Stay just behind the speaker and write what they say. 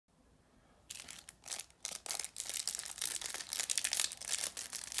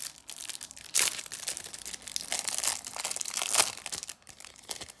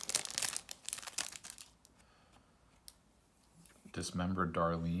Dismembered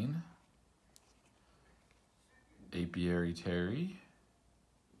Darlene, Apiary Terry,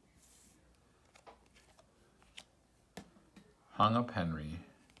 Hung Up Henry.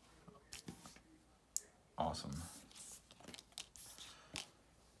 Awesome.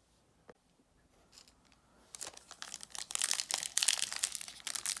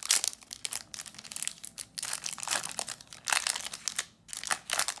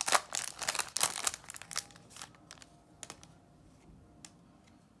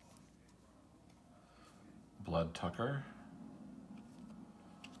 Blood Tucker.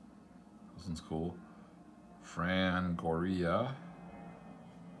 This one's cool. Fran Goria.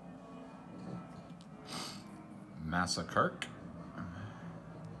 Massa Kirk.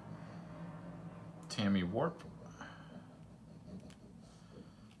 Tammy Warp.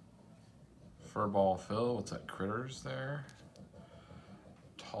 Furball Phil. What's that? Critters there.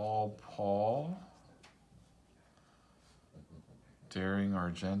 Tall Paul. Daring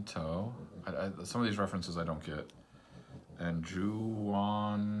Argento. Some of these references I don't get. And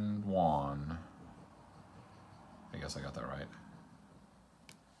Juan Juan. I guess I got that right.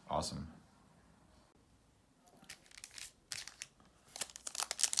 Awesome.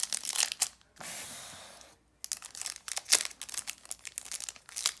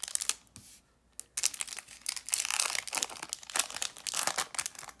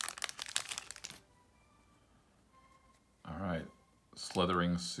 All right.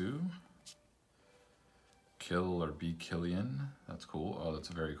 Slithering Sue. Kill or Be Killian. That's cool. Oh, that's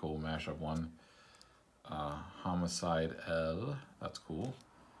a very cool mashup one. Homicide L. That's cool.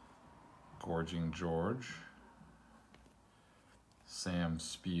 Gorging George. Sam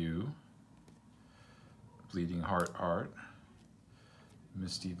Spew. Bleeding Heart Art.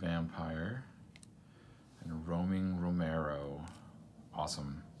 Misty Vampire. And Roaming Romero.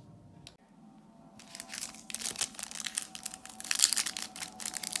 Awesome.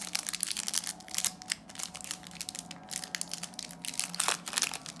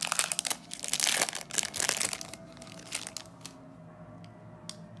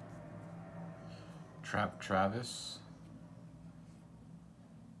 Trap Travis,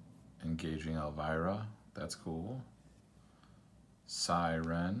 Engaging Elvira, that's cool.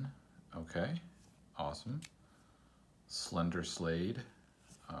 Siren, okay, awesome. Slender Slade,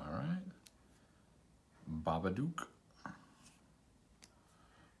 all right. Babadook,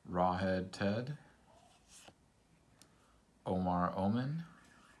 Rawhead Ted, Omar Omen,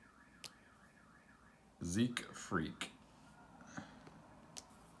 Zeke Freak.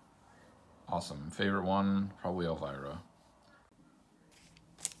 Awesome. Favorite one, probably Elvira.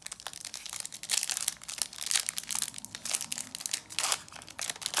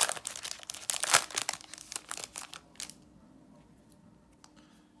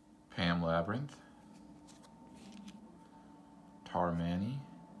 Pam Labyrinth. Tarmani.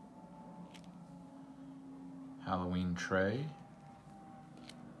 Halloween Trey.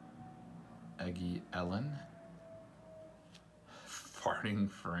 Eggy Ellen.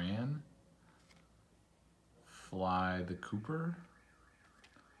 Farting Fran. Fly the Cooper,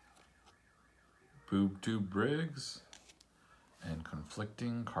 Boob Tube Briggs, and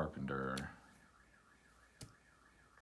Conflicting Carpenter.